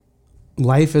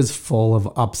life is full of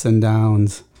ups and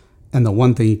downs, and the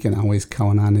one thing you can always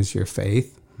count on is your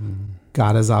faith.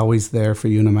 God is always there for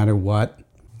you no matter what.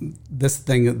 This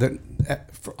thing that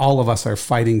all of us are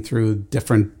fighting through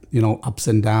different, ups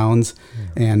and downs,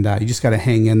 and you just got to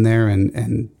hang in there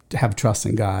and have trust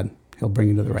in God. He'll bring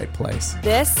you to the right place.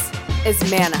 This is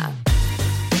MANNA.